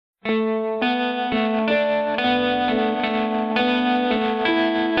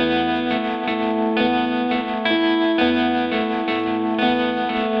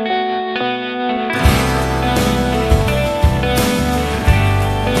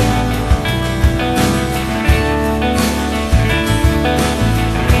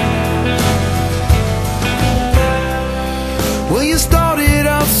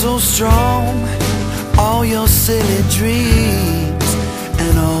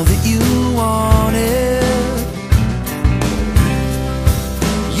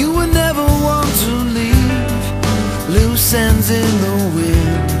in the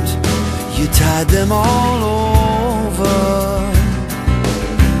wind, you tied them all over.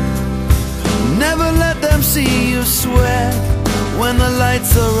 Never let them see you sweat when the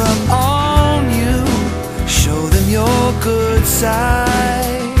lights are up on you. Show them your good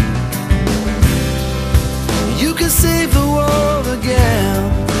side. You can save the world again.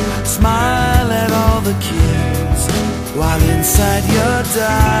 Smile at all the kids while inside you're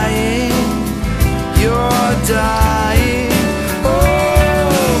dying. You're dying. Oh,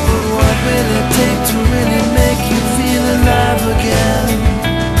 but what will it take to really make you feel alive again?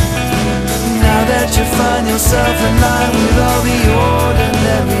 Now that you find yourself in line with all the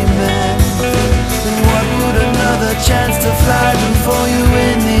ordinary men, then what would another chance to fly do for you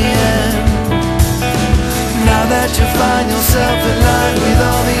in the end? Now that you find yourself in line with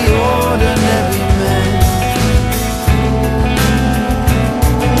all the ordinary men.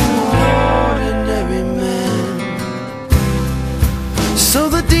 Ordinary men. So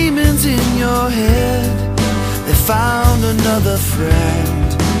the demons in your head, they found another friend,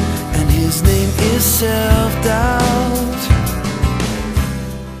 and his name is self-doubt.